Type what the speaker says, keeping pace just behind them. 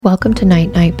Welcome to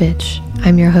Night Night Bitch.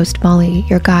 I'm your host Molly,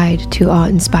 your guide to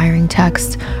awe-inspiring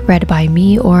texts read by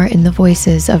me or in the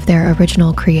voices of their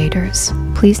original creators.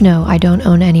 Please know I don't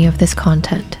own any of this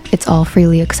content. It's all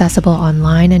freely accessible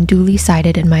online and duly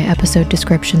cited in my episode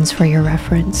descriptions for your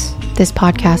reference. This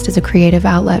podcast is a creative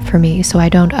outlet for me, so I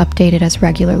don't update it as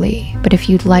regularly. But if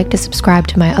you'd like to subscribe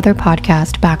to my other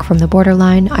podcast, Back from the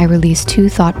Borderline, I release 2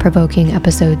 thought-provoking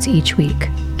episodes each week.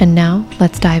 And now,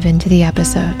 let's dive into the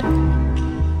episode.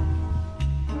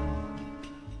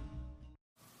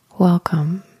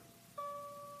 Welcome.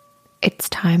 It's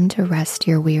time to rest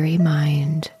your weary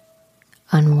mind,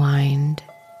 unwind,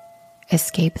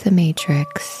 escape the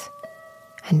matrix,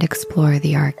 and explore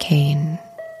the arcane.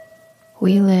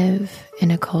 We live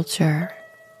in a culture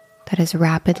that is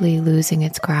rapidly losing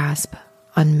its grasp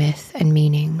on myth and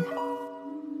meaning.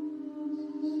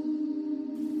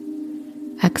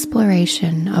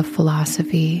 Exploration of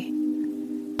philosophy,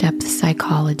 depth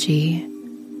psychology,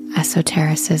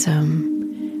 esotericism,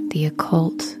 the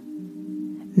occult,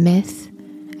 myth,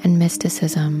 and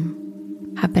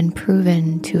mysticism have been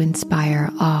proven to inspire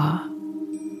awe.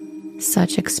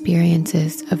 Such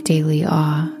experiences of daily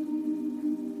awe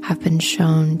have been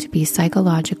shown to be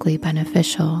psychologically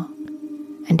beneficial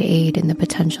and aid in the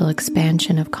potential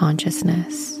expansion of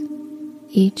consciousness.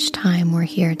 Each time we're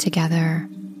here together,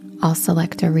 I'll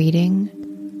select a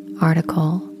reading,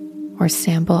 article, or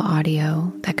sample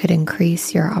audio that could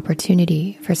increase your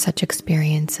opportunity for such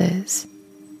experiences.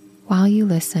 While you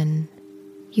listen,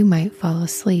 you might fall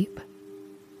asleep.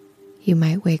 You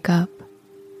might wake up.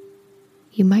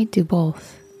 You might do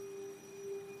both.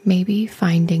 Maybe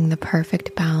finding the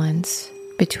perfect balance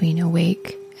between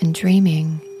awake and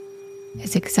dreaming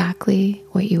is exactly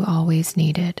what you always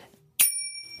needed.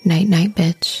 Night night,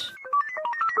 bitch.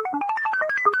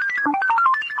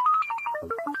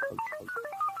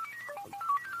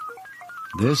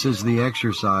 This is the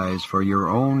exercise for your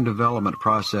own development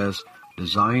process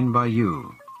designed by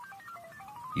you.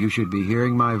 You should be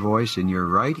hearing my voice in your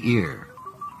right ear.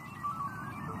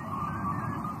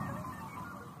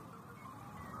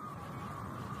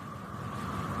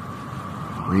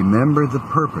 Remember the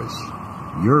purpose,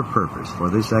 your purpose for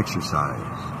this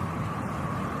exercise,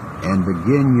 and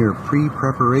begin your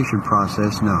pre-preparation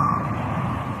process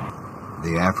now.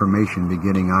 The affirmation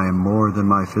beginning, I am more than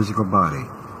my physical body.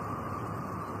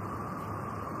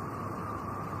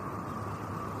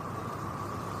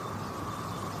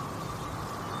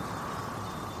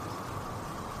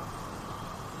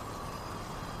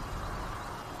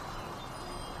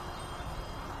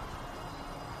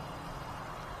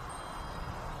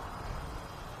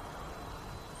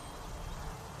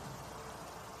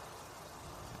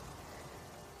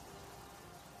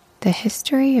 The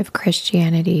history of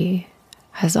Christianity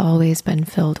has always been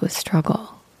filled with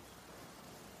struggle.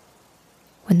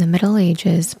 When the Middle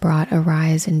Ages brought a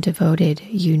rise in devoted,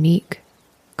 unique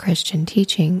Christian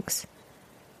teachings,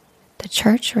 the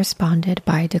Church responded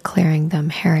by declaring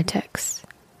them heretics,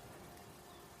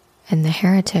 and the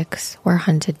heretics were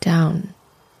hunted down.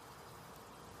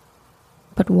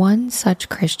 But one such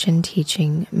Christian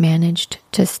teaching managed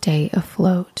to stay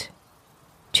afloat,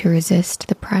 to resist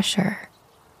the pressure,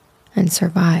 and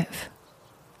survive,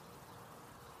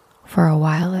 for a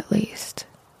while at least.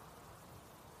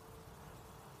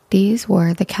 These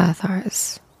were the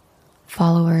cathars,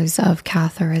 followers of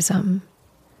Catharism,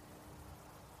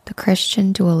 the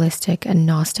Christian dualistic and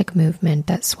Gnostic movement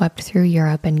that swept through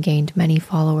Europe and gained many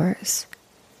followers.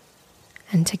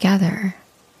 And together,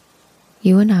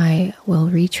 you and I will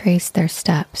retrace their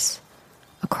steps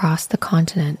across the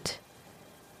continent,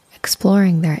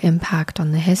 exploring their impact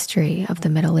on the history of the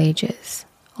Middle Ages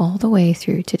all the way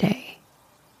through today.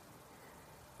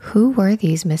 Who were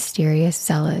these mysterious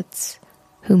zealots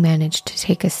who managed to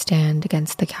take a stand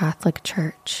against the Catholic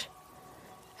Church?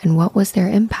 And what was their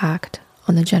impact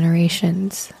on the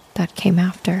generations that came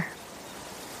after?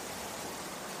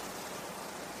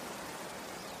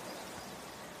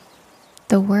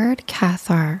 The word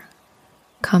cathar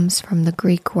comes from the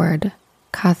Greek word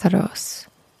katharos,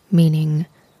 meaning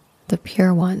the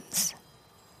pure ones.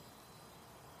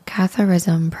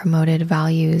 Catharism promoted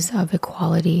values of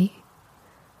equality,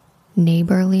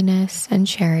 neighborliness, and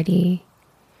charity,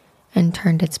 and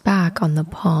turned its back on the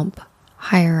pomp,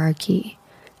 hierarchy,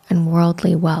 and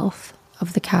worldly wealth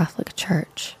of the Catholic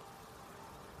Church.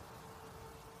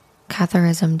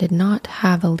 Catharism did not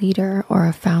have a leader or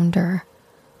a founder,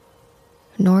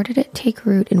 nor did it take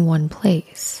root in one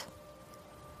place.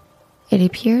 It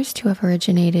appears to have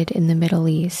originated in the Middle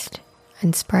East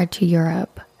and spread to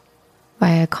Europe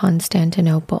via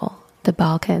Constantinople, the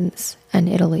Balkans, and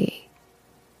Italy.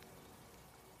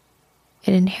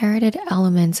 it inherited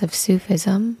elements of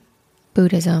Sufism,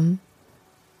 Buddhism,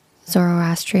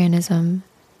 Zoroastrianism,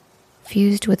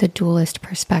 fused with a dualist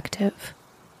perspective,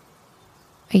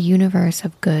 a universe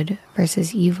of good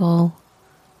versus evil,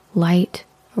 light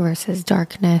versus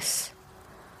darkness,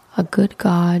 a good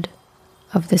god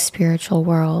of the spiritual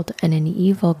world and an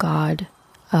evil god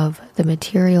of the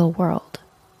material world.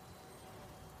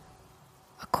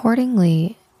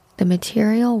 Accordingly, the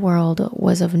material world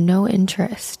was of no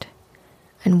interest,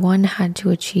 and one had to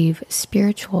achieve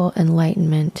spiritual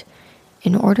enlightenment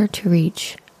in order to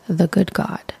reach the good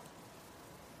God.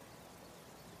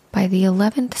 By the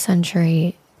 11th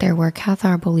century, there were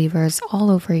Cathar believers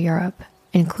all over Europe,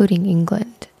 including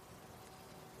England.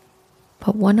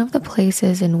 But one of the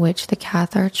places in which the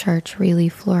Cathar Church really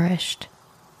flourished,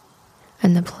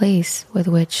 and the place with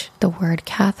which the word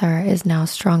cathar is now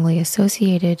strongly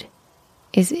associated,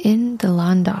 is in the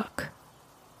Languedoc.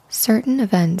 Certain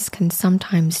events can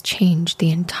sometimes change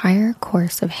the entire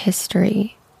course of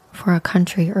history for a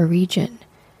country or region,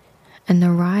 and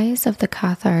the rise of the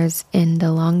Cathars in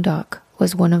the Languedoc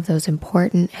was one of those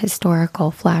important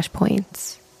historical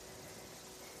flashpoints.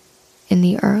 In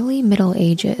the early Middle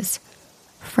Ages,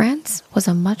 France was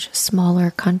a much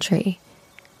smaller country.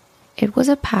 It was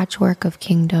a patchwork of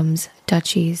kingdoms,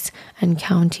 duchies, and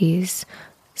counties,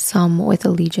 some with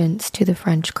allegiance to the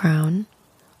French crown,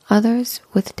 others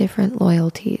with different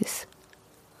loyalties.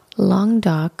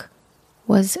 Languedoc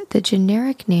was the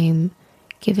generic name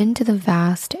given to the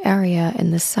vast area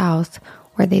in the south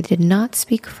where they did not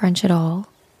speak French at all,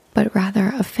 but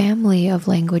rather a family of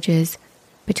languages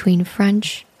between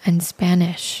French and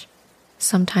Spanish,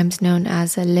 sometimes known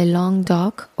as Le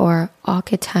Languedoc or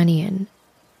Occitanian.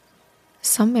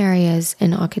 Some areas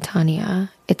in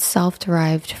Occitania, itself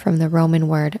derived from the Roman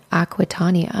word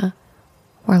Aquitania,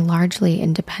 were largely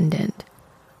independent.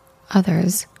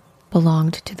 Others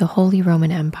belonged to the Holy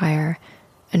Roman Empire,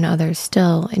 and others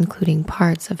still, including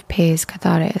parts of Pays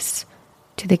Catharis,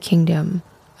 to the Kingdom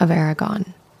of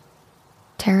Aragon.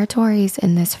 Territories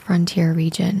in this frontier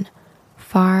region,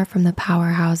 far from the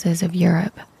powerhouses of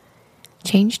Europe,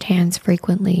 changed hands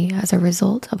frequently as a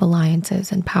result of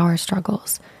alliances and power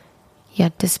struggles.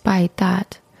 Yet despite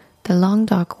that, the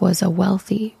Languedoc was a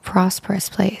wealthy, prosperous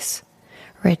place,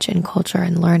 rich in culture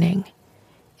and learning.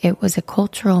 It was a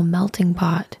cultural melting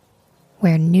pot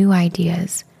where new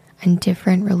ideas and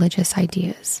different religious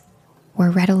ideas were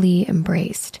readily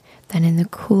embraced than in the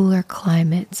cooler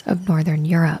climates of Northern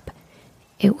Europe.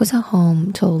 It was a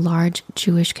home to a large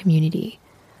Jewish community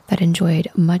that enjoyed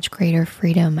much greater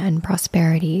freedom and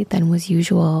prosperity than was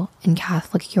usual in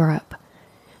Catholic Europe.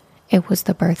 It was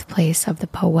the birthplace of the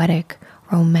poetic,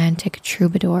 romantic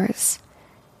troubadours,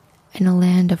 in a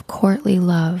land of courtly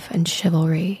love and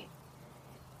chivalry.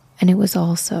 And it was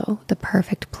also the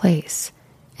perfect place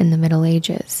in the Middle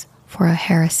Ages for a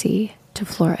heresy to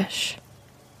flourish.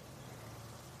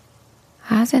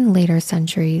 As in later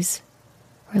centuries,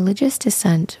 religious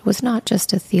dissent was not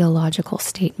just a theological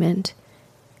statement.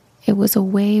 It was a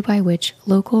way by which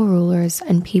local rulers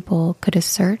and people could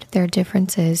assert their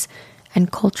differences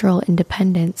and cultural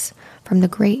independence from the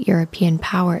great European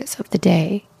powers of the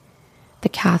day, the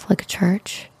Catholic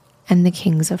Church and the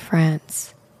kings of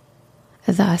France.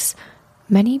 Thus,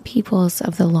 many peoples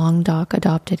of the Languedoc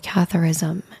adopted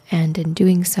Catharism and, in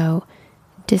doing so,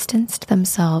 distanced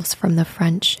themselves from the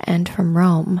French and from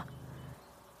Rome.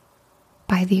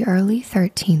 By the early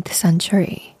 13th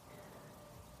century,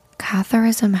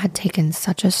 Catharism had taken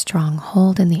such a strong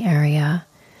hold in the area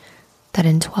that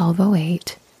in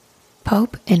 1208,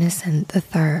 Pope Innocent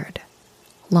III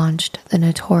launched the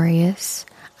notorious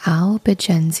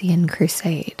Albigensian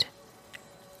Crusade,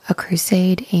 a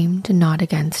crusade aimed not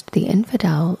against the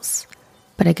infidels,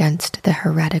 but against the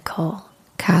heretical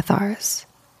Cathars.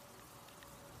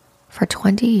 For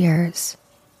 20 years,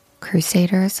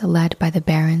 crusaders led by the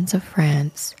barons of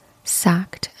France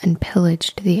sacked and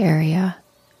pillaged the area,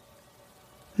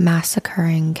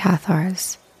 massacring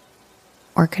Cathars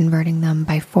or converting them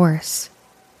by force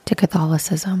to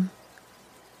Catholicism.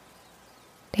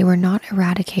 They were not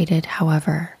eradicated,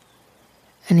 however,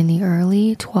 and in the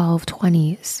early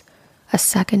 1220s, a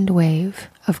second wave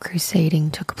of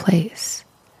crusading took place,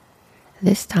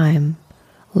 this time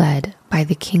led by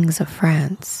the kings of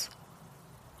France.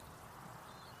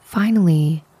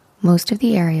 Finally, most of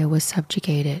the area was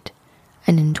subjugated,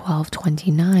 and in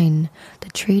 1229, the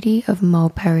Treaty of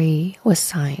Maupery was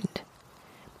signed,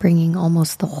 bringing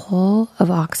almost the whole of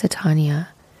Occitania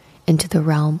into the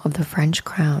realm of the French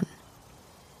crown.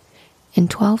 In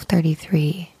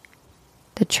 1233,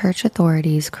 the church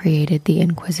authorities created the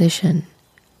Inquisition,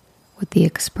 with the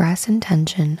express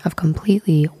intention of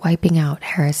completely wiping out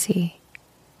heresy.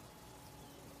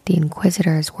 The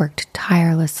inquisitors worked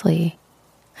tirelessly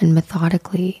and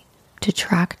methodically to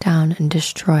track down and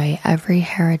destroy every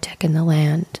heretic in the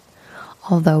land,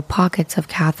 although pockets of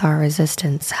Cathar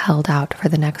resistance held out for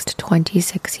the next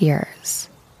 26 years.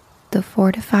 The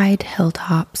fortified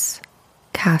hilltops,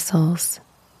 castles,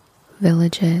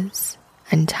 villages,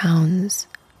 and towns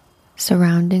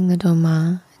surrounding the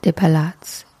Domaine des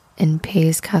Palaces in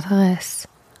Pays Cathares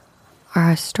are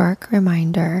a stark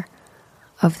reminder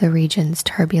of the region's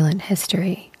turbulent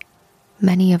history.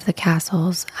 Many of the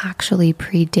castles actually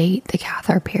predate the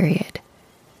Cathar period,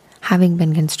 having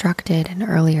been constructed in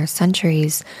earlier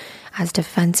centuries as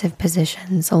defensive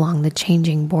positions along the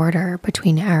changing border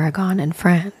between Aragon and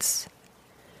France.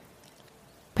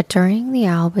 But during the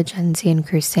Albigensian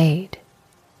Crusade,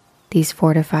 these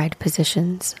fortified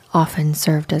positions often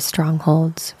served as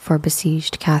strongholds for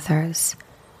besieged Cathars,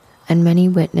 and many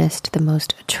witnessed the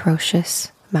most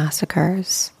atrocious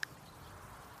massacres.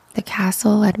 The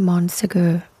castle at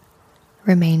Montségur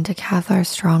remained a Cathar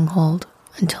stronghold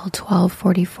until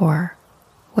 1244,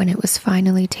 when it was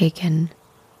finally taken,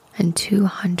 and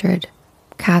 200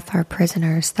 Cathar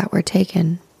prisoners that were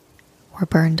taken were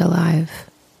burned alive.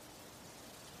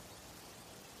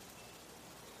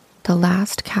 The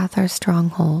last Cathar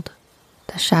stronghold,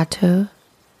 the Château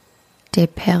des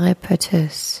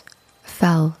Pérépétus,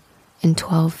 fell in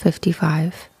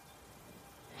 1255.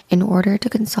 In order to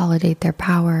consolidate their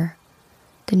power,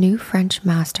 the new French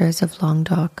masters of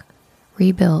Languedoc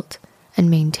rebuilt and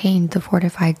maintained the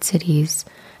fortified cities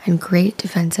and great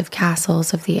defensive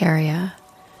castles of the area.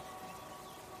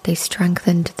 They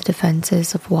strengthened the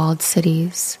defenses of walled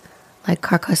cities like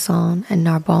Carcassonne and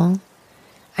Narbonne,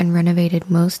 and renovated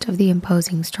most of the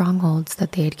imposing strongholds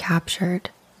that they had captured.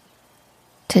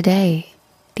 Today,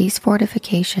 these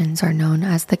fortifications are known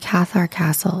as the Cathar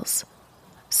castles.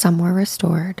 Some were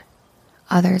restored,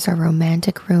 others are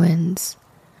romantic ruins,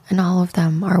 and all of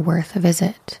them are worth a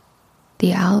visit.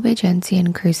 The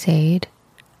Albigensian Crusade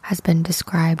has been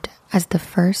described as the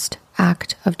first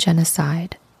act of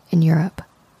genocide in Europe.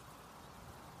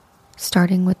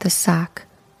 Starting with the sack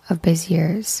of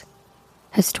Béziers,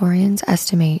 historians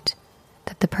estimate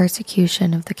that the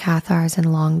persecution of the Cathars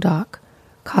in Languedoc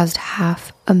caused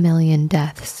 500,000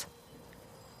 deaths.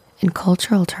 In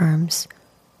cultural terms,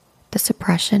 the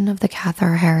suppression of the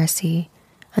Cathar heresy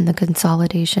and the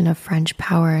consolidation of French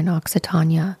power in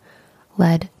Occitania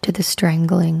led to the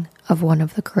strangling of one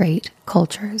of the great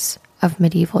cultures of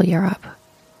medieval Europe.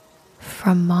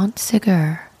 From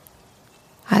Montségur,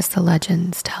 as the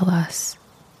legends tell us,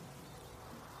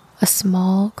 a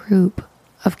small group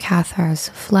of Cathars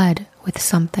fled with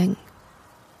something,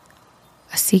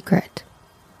 a secret,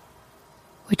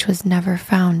 which was never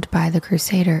found by the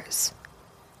Crusaders.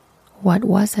 What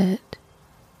was it?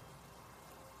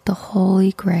 The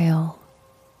Holy Grail,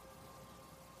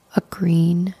 a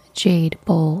green jade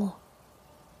bowl,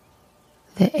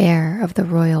 the heir of the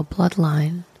royal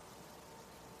bloodline,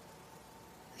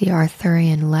 the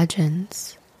Arthurian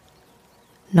legends,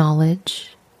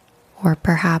 knowledge, or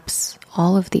perhaps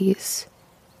all of these.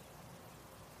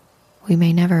 We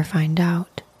may never find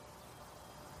out.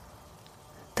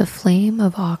 The flame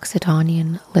of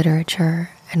Occitanian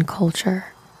literature and culture,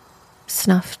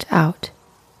 snuffed out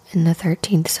in the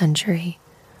 13th century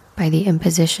by the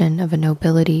imposition of a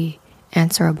nobility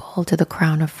answerable to the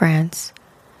crown of France,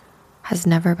 has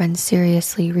never been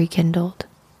seriously rekindled.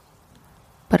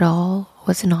 But all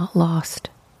was not lost.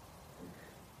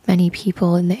 Many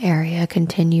people in the area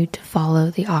continued to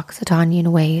follow the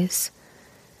Occitanian ways,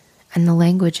 and the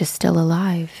language is still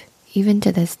alive, even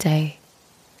to this day.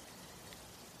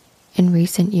 In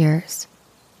recent years,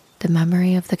 the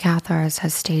memory of the Cathars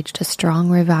has staged a strong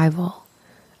revival,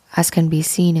 as can be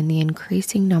seen in the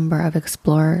increasing number of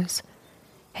explorers,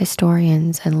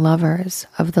 historians, and lovers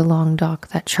of the Languedoc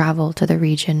that travel to the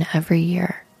region every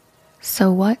year.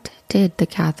 So what did the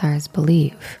Cathars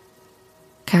believe?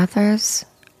 Cathars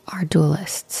are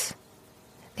dualists.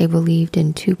 They believed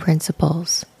in two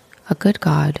principles, a good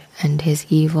God and his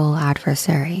evil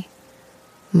adversary,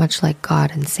 much like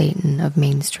God and Satan of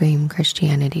mainstream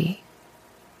Christianity.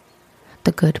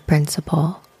 The good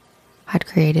principle had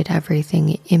created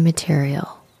everything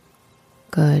immaterial,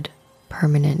 good,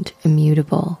 permanent,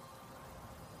 immutable,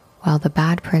 while the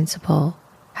bad principle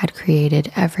had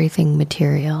created everything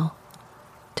material,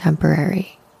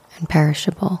 temporary, and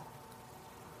perishable.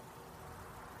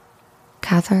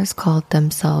 Cathars called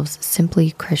themselves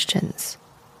simply Christians.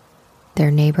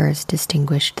 Their neighbors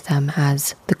distinguished them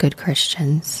as the good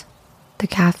Christians. The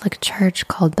Catholic Church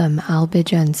called them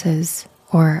Albigenses,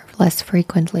 or less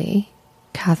frequently,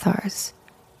 cathars.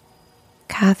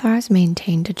 Cathars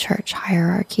maintained a church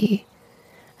hierarchy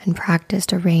and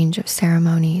practiced a range of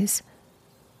ceremonies,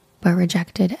 but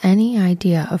rejected any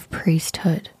idea of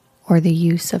priesthood or the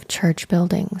use of church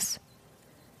buildings.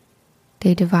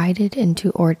 They divided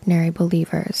into ordinary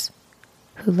believers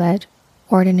who led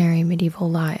ordinary medieval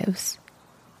lives,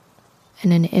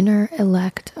 and an inner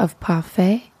elect of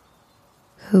parfaits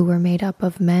who were made up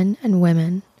of men and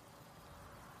women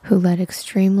who led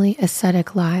extremely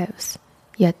ascetic lives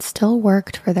yet still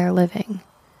worked for their living,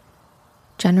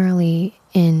 generally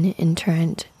in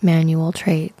interrent manual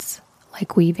trades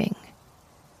like weaving.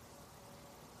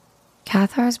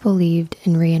 Cathars believed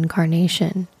in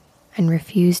reincarnation and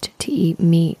refused to eat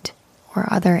meat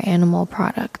or other animal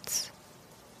products.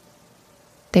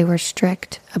 They were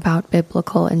strict about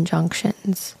biblical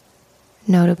injunctions,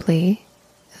 notably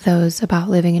those about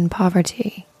living in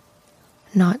poverty,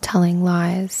 not telling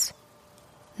lies,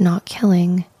 not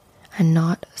killing, and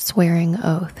not swearing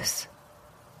oaths.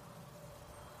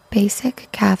 Basic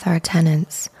cathar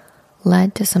tenets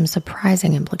led to some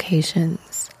surprising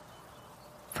implications.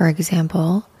 For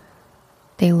example,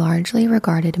 they largely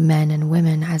regarded men and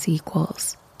women as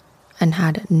equals and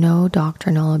had no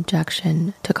doctrinal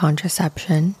objection to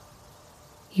contraception,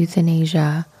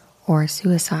 euthanasia, or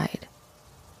suicide.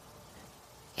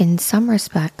 In some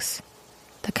respects,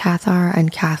 the Cathar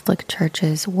and Catholic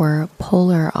churches were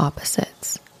polar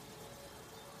opposites.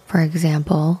 For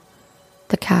example,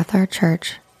 the Cathar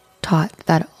Church taught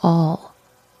that all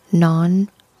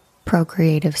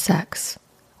non-procreative sex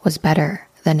was better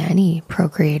than any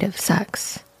procreative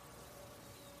sex.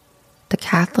 The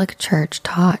Catholic Church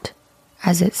taught,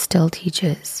 as it still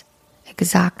teaches,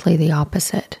 exactly the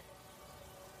opposite.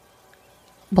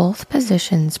 Both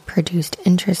positions produced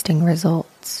interesting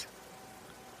results.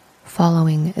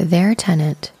 Following their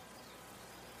tenet,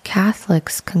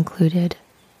 Catholics concluded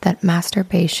that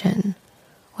masturbation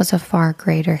was a far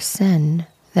greater sin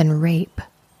than rape.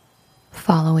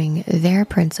 Following their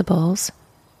principles,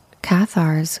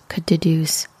 Cathars could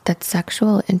deduce that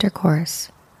sexual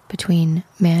intercourse between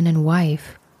man and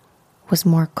wife was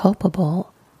more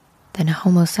culpable than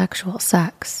homosexual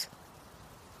sex.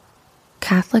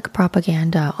 Catholic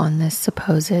propaganda on this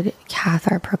supposed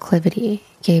Cathar proclivity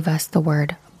gave us the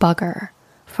word bugger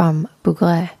from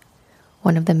bougre,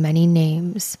 one of the many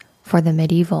names for the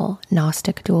medieval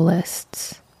Gnostic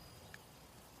dualists.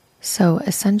 So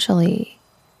essentially,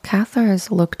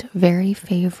 Cathars looked very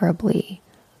favorably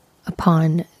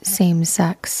upon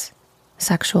same-sex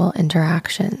sexual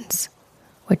interactions,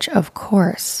 which of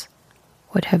course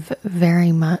would have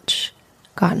very much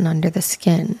gotten under the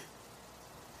skin,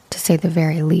 to say the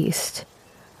very least,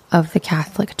 of the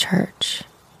Catholic Church.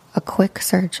 A quick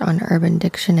search on Urban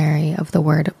Dictionary of the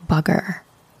word bugger.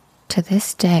 To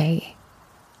this day,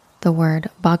 the word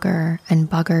bugger and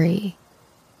buggery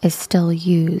is still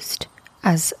used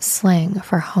as slang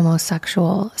for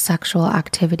homosexual sexual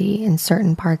activity in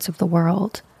certain parts of the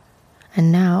world.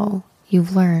 And now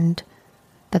you've learned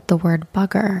that the word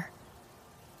bugger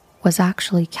was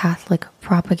actually Catholic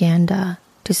propaganda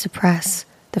to suppress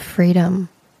the freedom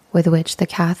with which the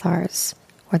Cathars,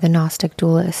 or the Gnostic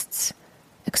dualists,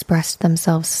 expressed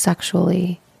themselves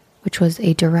sexually, which was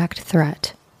a direct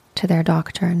threat to their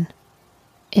doctrine.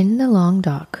 In the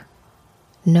Languedoc,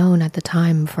 known at the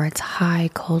time for its high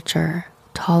culture,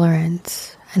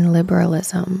 tolerance, and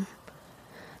liberalism,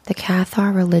 the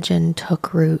Cathar religion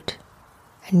took root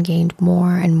and gained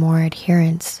more and more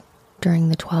adherents during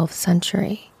the 12th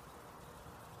century.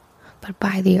 But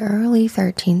by the early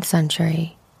 13th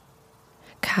century,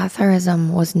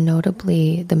 Catharism was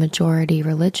notably the majority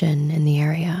religion in the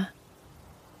area.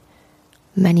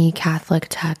 Many Catholic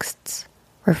texts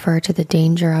refer to the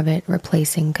danger of it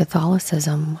replacing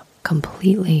Catholicism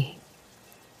completely.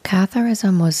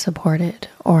 Catharism was supported,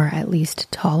 or at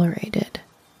least tolerated,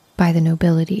 by the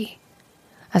nobility,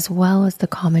 as well as the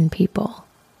common people.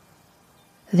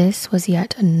 This was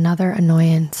yet another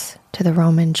annoyance to the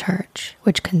Roman Church,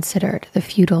 which considered the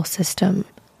feudal system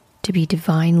to be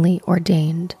divinely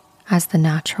ordained as the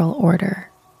natural order.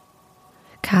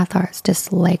 Cathars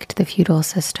disliked the feudal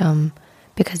system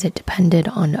because it depended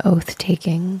on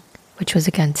oath-taking, which was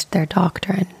against their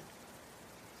doctrine.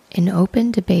 In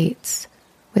open debates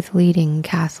with leading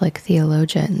Catholic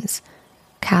theologians,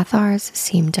 Cathars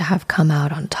seemed to have come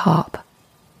out on top.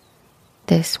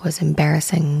 This was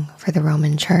embarrassing for the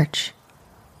Roman Church,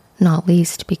 not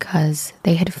least because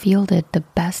they had fielded the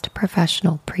best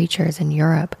professional preachers in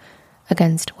Europe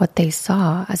against what they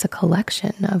saw as a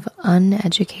collection of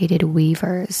uneducated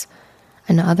weavers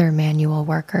and other manual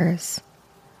workers.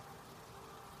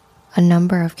 a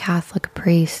number of Catholic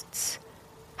priests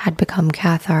had become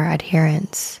cathar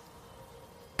adherents.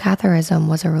 Catharism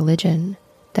was a religion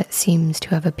that seems to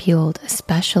have appealed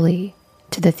especially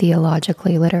to the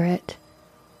theologically literate.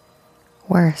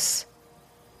 Worse,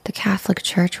 the Catholic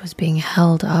Church was being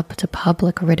held up to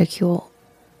public ridicule.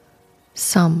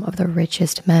 Some of the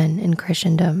richest men in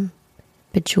Christendom,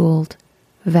 bejeweled,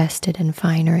 vested in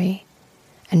finery,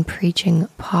 and preaching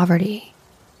poverty,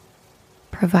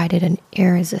 provided an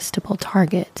irresistible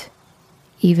target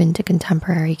even to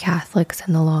contemporary Catholics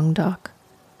in the Languedoc.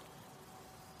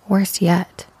 Worse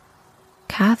yet,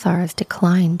 Cathars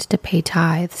declined to pay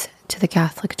tithes to the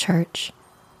Catholic Church.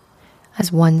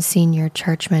 As one senior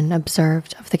churchman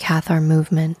observed of the Cathar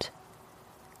movement,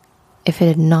 if it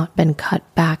had not been cut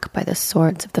back by the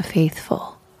swords of the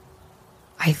faithful,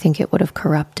 I think it would have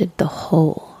corrupted the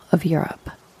whole of Europe.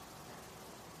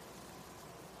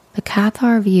 The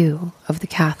Cathar view of the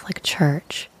Catholic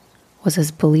Church was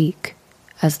as bleak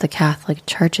as the Catholic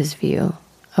Church's view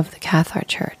of the Cathar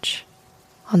Church.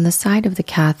 On the side of the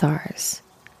Cathars,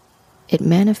 it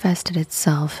manifested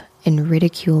itself in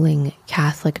ridiculing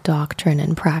Catholic doctrine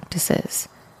and practices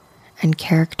and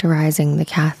characterizing the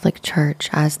Catholic Church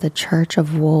as the Church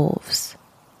of Wolves.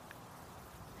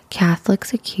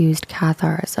 Catholics accused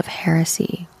Cathars of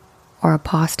heresy or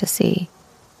apostasy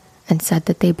and said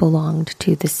that they belonged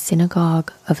to the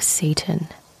synagogue of Satan.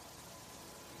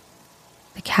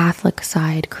 The Catholic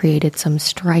side created some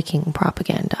striking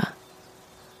propaganda.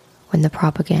 When the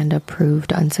propaganda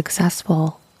proved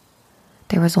unsuccessful,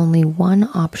 there was only one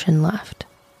option left: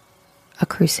 a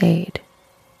crusade.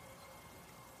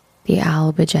 The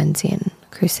Albigensian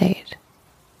Crusade.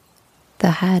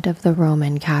 The head of the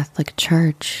Roman Catholic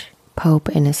Church, Pope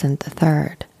Innocent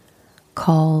III,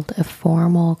 called a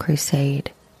formal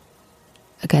crusade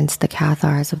against the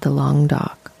Cathars of the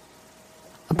Languedoc,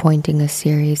 appointing a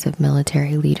series of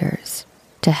military leaders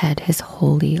to head his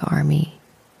holy army.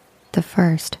 The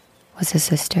first was a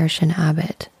Cistercian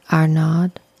abbot,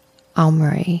 Arnaud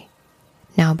Aumery,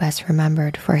 now best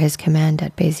remembered for his command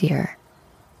at Béziers.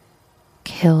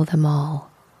 Kill them all.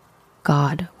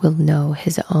 God will know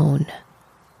his own.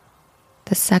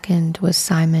 The second was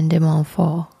Simon de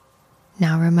Montfort,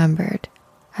 now remembered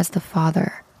as the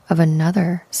father of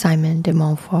another Simon de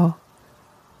Montfort,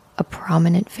 a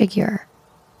prominent figure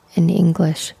in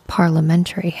English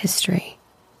parliamentary history.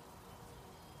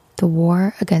 The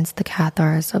war against the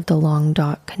Cathars of the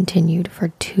Languedoc continued for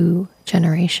 2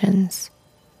 generations.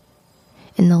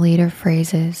 In the later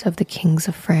phrases of the kings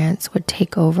of France would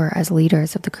take over as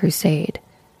leaders of the crusade,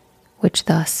 which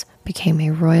thus became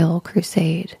a royal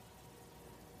crusade.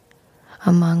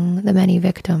 Among the many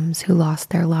victims who lost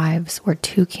their lives were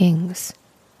 2 kings.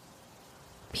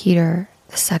 Peter,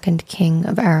 the 2nd king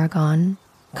of Aragon,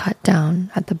 cut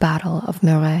down at the Battle of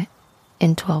Muret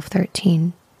in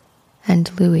 1213,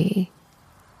 and Louis,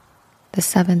 the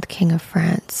 7th king of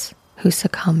France, who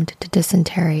succumbed to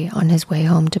dysentery on his way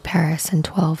home to Paris in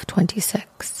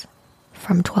 1226.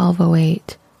 From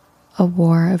 1208, a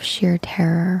war of sheer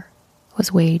terror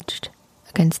was waged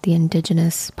against the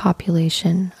indigenous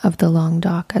population of the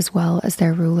Languedoc as well as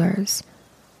their rulers.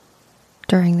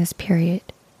 During this period,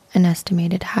 an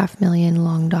estimated 500,000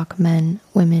 Languedoc men,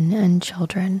 women, and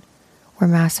children were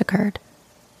massacred,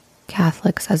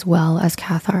 Catholics as well as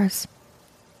Cathars.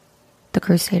 The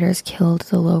Crusaders killed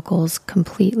the locals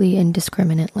completely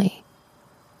indiscriminately,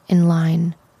 in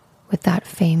line with that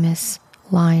famous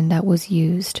line that was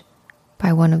used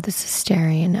by one of the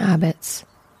Cistercian abbots: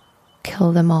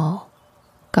 "Kill them all,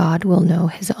 God will know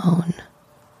his own."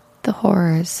 The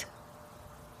horrors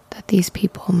that these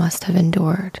people must have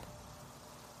endured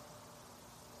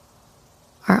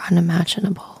are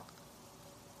unimaginable.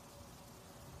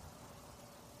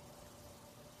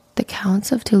 The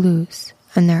Counts of Toulouse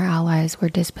and their allies were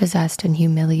dispossessed and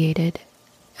humiliated,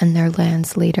 and their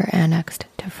lands later annexed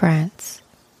to France.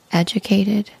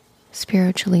 Educated,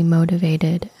 spiritually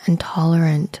motivated, and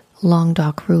tolerant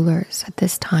Languedoc rulers at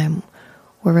this time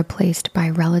were replaced by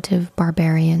relative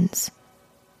barbarians.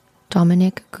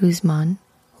 Dominic Guzman,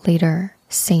 later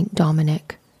Saint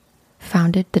Dominic,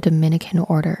 founded the Dominican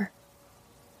order.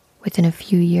 Within a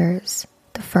few years,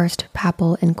 the first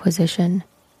papal inquisition,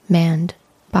 manned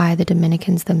by the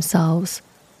Dominicans themselves,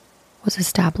 was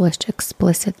established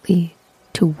explicitly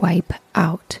to wipe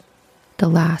out the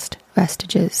last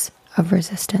vestiges of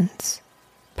resistance.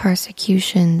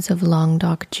 Persecutions of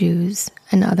Languedoc Jews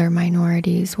and other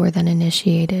minorities were then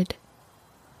initiated.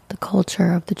 The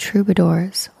culture of the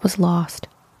troubadours was lost,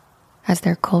 as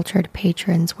their cultured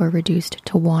patrons were reduced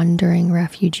to wandering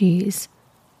refugees.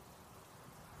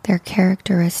 Their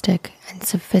characteristic and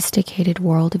sophisticated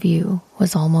worldview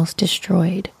was almost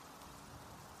destroyed,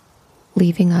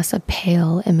 leaving us a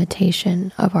pale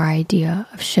imitation of our idea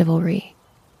of chivalry.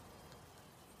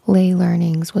 Lay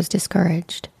learnings was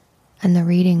discouraged, and the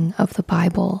reading of the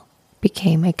Bible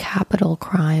became a capital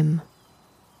crime.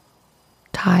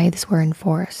 Tithes were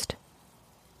enforced.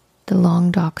 The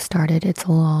Languedoc started its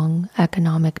long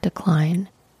economic decline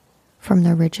from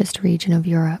the richest region of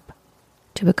Europe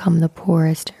to become the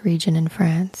poorest region in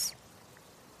France,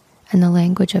 and the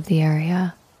language of the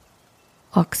area,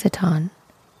 Occitan,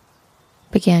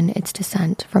 began its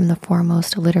descent from the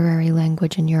foremost literary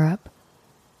language in Europe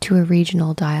to a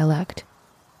regional dialect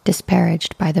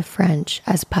disparaged by the French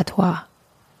as patois.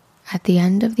 At the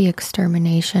end of the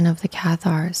extermination of the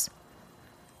Cathars,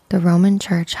 the Roman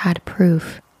Church had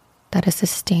proof that a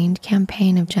sustained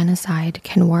campaign of genocide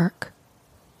can work.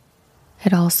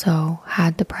 It also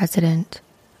had the precedent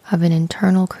of an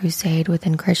internal crusade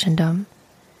within Christendom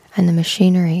and the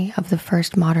machinery of the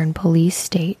first modern police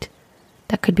state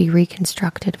that could be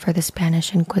reconstructed for the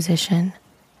Spanish Inquisition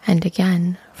and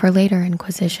again for later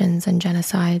Inquisitions and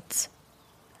genocides.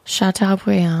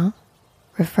 Chateaubriand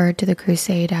referred to the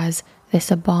crusade as this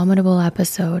abominable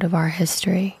episode of our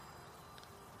history.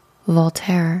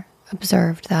 Voltaire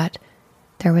observed that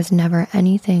there was never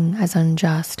anything as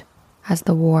unjust as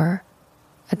the war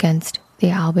against the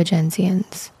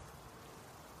Albigensians.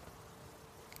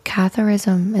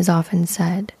 Catharism is often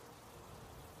said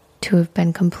to have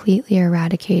been completely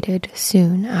eradicated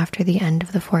soon after the end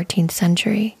of the 14th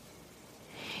century,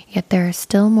 yet there are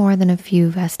still more than a few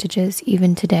vestiges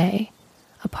even today,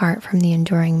 apart from the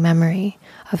enduring memory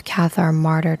of Cathar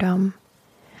martyrdom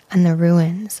and the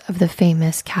ruins of the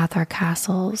famous Cathar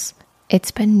castles.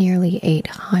 It's been nearly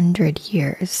 800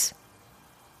 years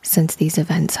since these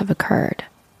events have occurred.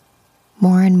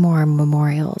 More and more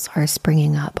memorials are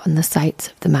springing up on the sites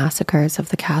of the massacres of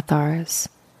the Cathars.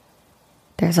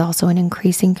 There's also an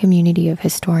increasing community of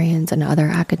historians and other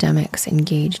academics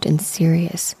engaged in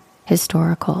serious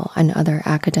historical and other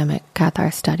academic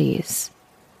Cathar studies.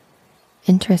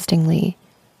 Interestingly,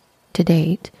 to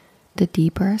date, the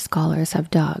deeper scholars have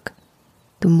dug,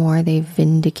 the more they've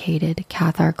vindicated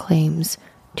Cathar claims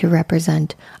to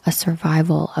represent a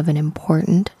survival of an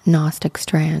important Gnostic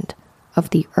strand of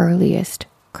the earliest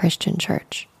Christian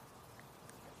church.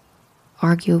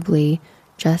 Arguably,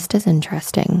 just as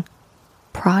interesting,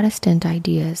 Protestant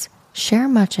ideas share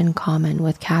much in common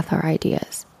with Cathar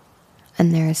ideas,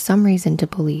 and there is some reason to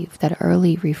believe that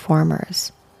early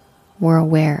reformers were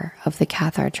aware of the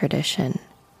Cathar tradition.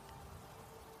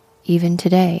 Even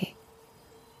today,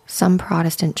 some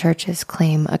Protestant churches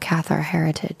claim a Cathar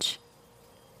heritage.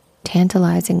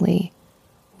 Tantalizingly,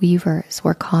 weavers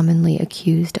were commonly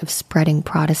accused of spreading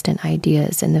Protestant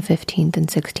ideas in the 15th and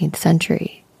 16th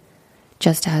century,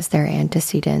 just as their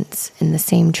antecedents in the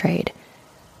same trade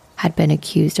had been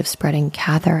accused of spreading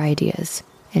Cathar ideas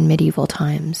in medieval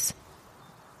times.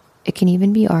 It can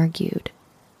even be argued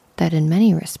that in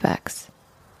many respects,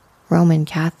 Roman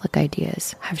Catholic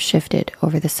ideas have shifted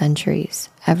over the centuries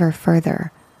ever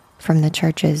further from the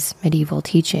Church's medieval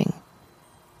teaching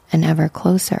and ever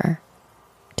closer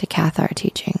to Cathar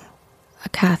teaching. A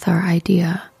Cathar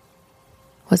idea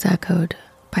was echoed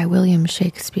by William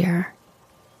Shakespeare,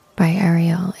 by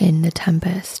Ariel in The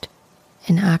Tempest,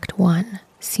 in Act 1,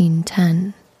 Scene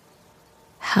 10.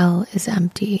 Hell is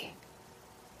empty.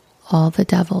 All the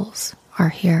devils are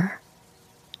here.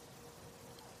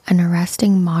 An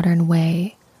arresting modern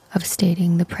way of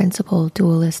stating the principal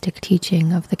dualistic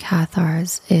teaching of the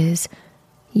Cathars is,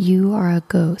 you are a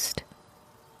ghost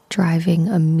driving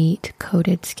a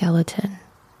meat-coated skeleton.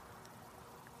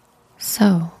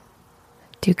 So,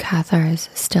 do Cathars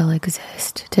still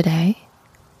exist today?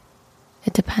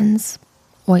 It depends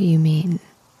what you mean.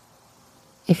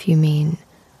 If you mean,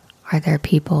 are there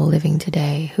people living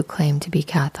today who claim to be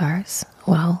Cathars?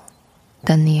 Well,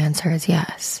 then the answer is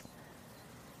yes.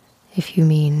 If you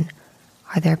mean,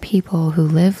 are there people who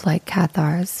live like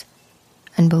Cathars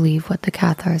and believe what the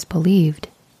Cathars believed?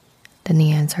 Then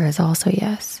the answer is also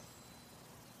yes.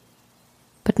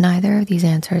 But neither of these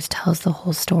answers tells the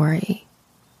whole story.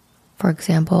 For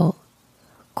example,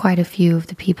 quite a few of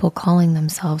the people calling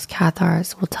themselves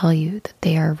Cathars will tell you that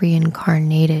they are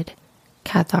reincarnated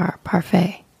Cathar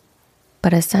parfait.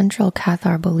 But a central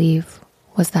Cathar belief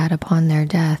was that upon their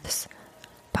deaths,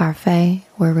 parfait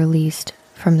were released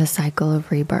from the cycle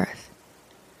of rebirth,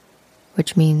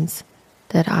 which means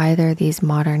that either these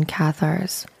modern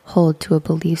Cathars hold to a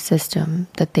belief system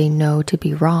that they know to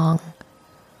be wrong,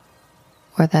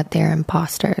 or that they're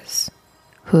imposters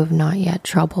who have not yet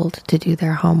troubled to do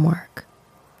their homework.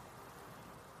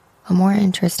 A more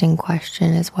interesting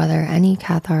question is whether any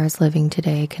cathars living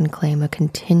today can claim a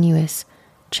continuous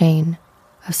chain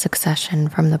of succession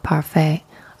from the parfait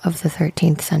of the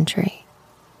 13th century.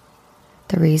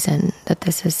 The reason that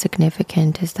this is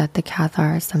significant is that the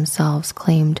cathars themselves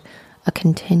claimed a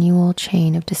continual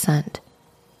chain of descent,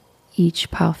 each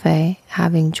parfait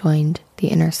having joined the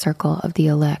inner circle of the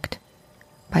elect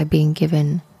by being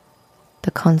given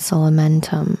the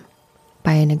consolamentum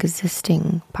by an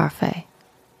existing parfait.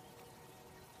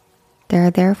 There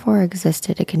therefore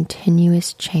existed a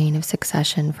continuous chain of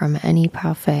succession from any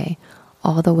parfait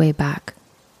all the way back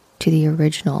to the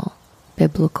original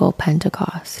biblical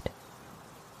Pentecost.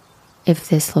 If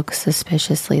this looks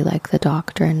suspiciously like the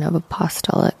doctrine of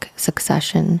apostolic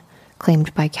succession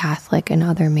claimed by Catholic and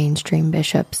other mainstream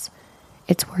bishops,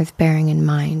 it's worth bearing in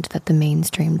mind that the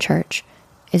mainstream church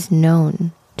is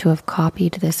known to have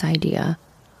copied this idea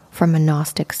from a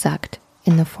Gnostic sect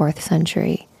in the 4th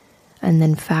century and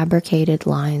then fabricated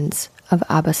lines of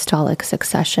apostolic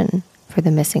succession for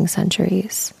the missing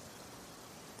centuries.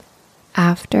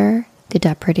 After the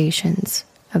depredations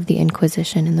of the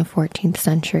Inquisition in the 14th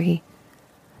century,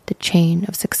 the chain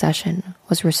of succession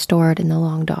was restored in the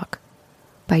Languedoc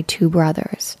by two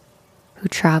brothers who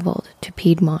traveled to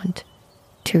Piedmont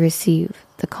to receive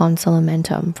the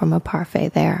consolamentum from a parfait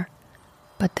there,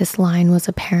 but this line was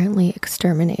apparently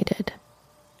exterminated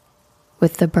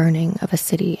with the burning of a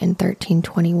city in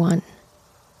 1321.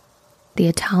 The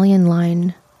Italian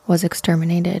line was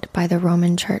exterminated by the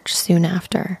Roman Church soon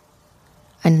after,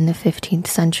 and in the 15th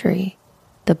century,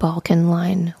 the Balkan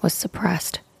line was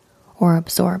suppressed or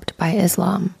absorbed by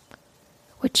Islam,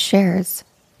 which shares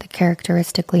the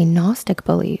characteristically Gnostic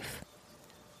belief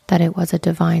that it was a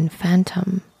divine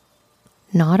phantom,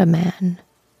 not a man,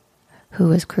 who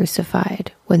was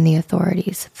crucified when the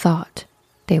authorities thought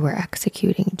they were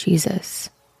executing Jesus.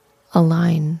 A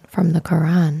line from the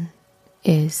Quran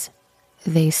is,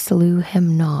 "They slew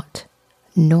him not,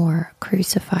 nor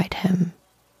crucified him,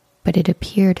 but it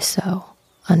appeared so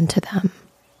unto them."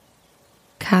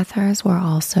 Cathars were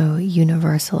also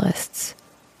universalists,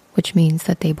 which means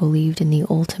that they believed in the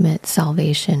ultimate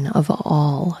salvation of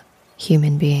all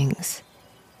human beings.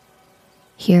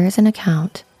 Here is an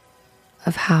account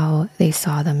of how they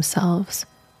saw themselves,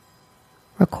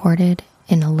 recorded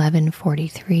in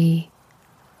 1143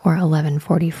 or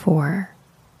 1144,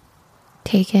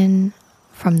 taken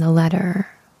from the letter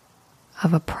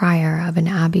of a prior of an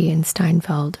abbey in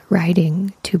Steinfeld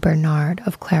writing to Bernard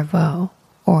of Clairvaux,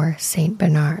 or Saint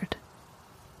Bernard.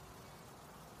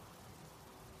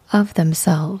 Of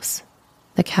themselves,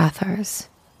 the Cathars,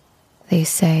 they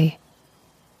say,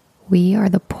 "We are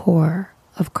the poor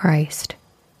of Christ,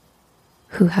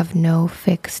 who have no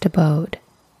fixed abode,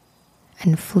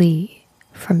 and flee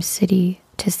from city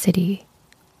to city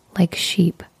like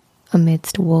sheep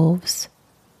amidst wolves,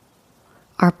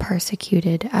 are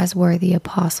persecuted as were the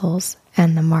apostles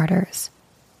and the martyrs,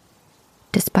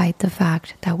 despite the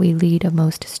fact that we lead a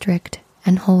most strict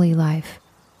and holy life,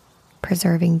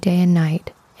 preserving day and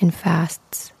night in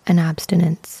fasts and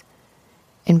abstinence,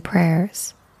 in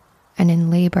prayers, and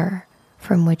in labor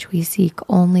from which we seek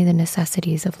only the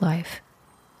necessities of life.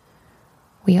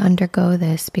 We undergo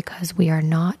this because we are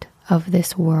not of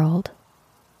this world.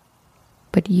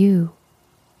 But you,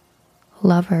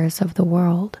 lovers of the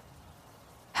world,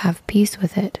 have peace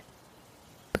with it,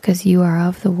 because you are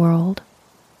of the world.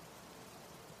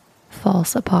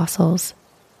 False apostles,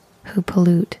 who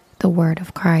pollute the word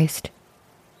of Christ,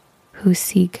 who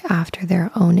seek after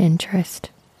their own interest,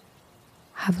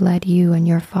 have led you and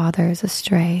your fathers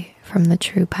astray from the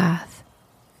true path.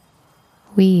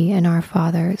 We and our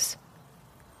fathers,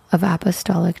 of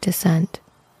apostolic descent,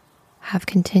 have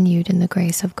continued in the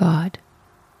grace of God,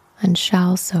 and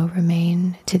shall so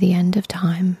remain to the end of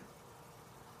time.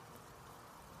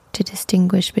 To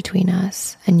distinguish between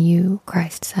us and you,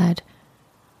 Christ said,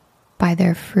 "By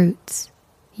their fruits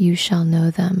you shall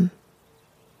know them."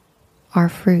 Our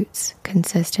fruits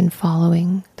consist in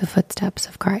following the footsteps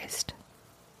of Christ.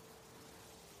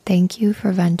 Thank you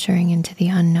for venturing into the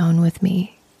unknown with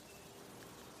me.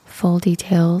 Full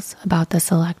details about the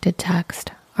selected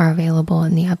text are available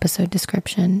in the episode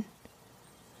description.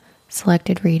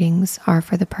 Selected readings are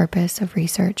for the purpose of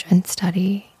research and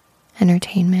study,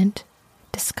 entertainment,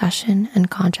 discussion, and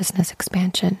consciousness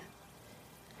expansion.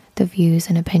 The views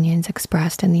and opinions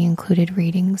expressed in the included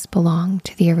readings belong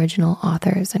to the original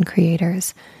authors and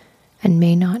creators and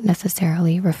may not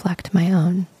necessarily reflect my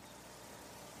own.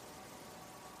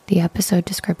 The episode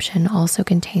description also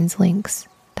contains links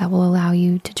that will allow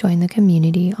you to join the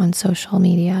community on social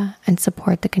media and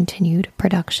support the continued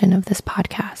production of this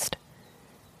podcast.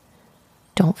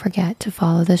 Don't don't forget to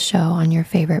follow the show on your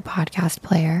favorite podcast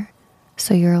player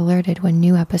so you're alerted when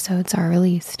new episodes are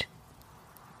released.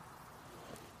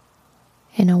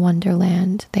 In a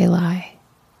wonderland they lie,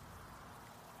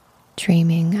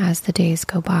 dreaming as the days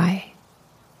go by,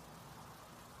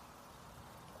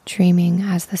 dreaming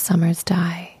as the summers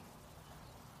die,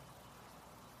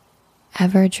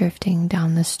 ever drifting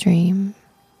down the stream,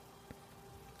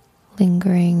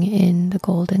 lingering in the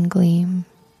golden gleam.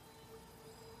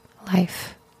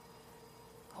 Life,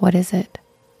 what is it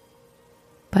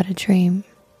but a dream?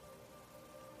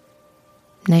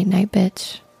 Night night,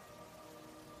 bitch.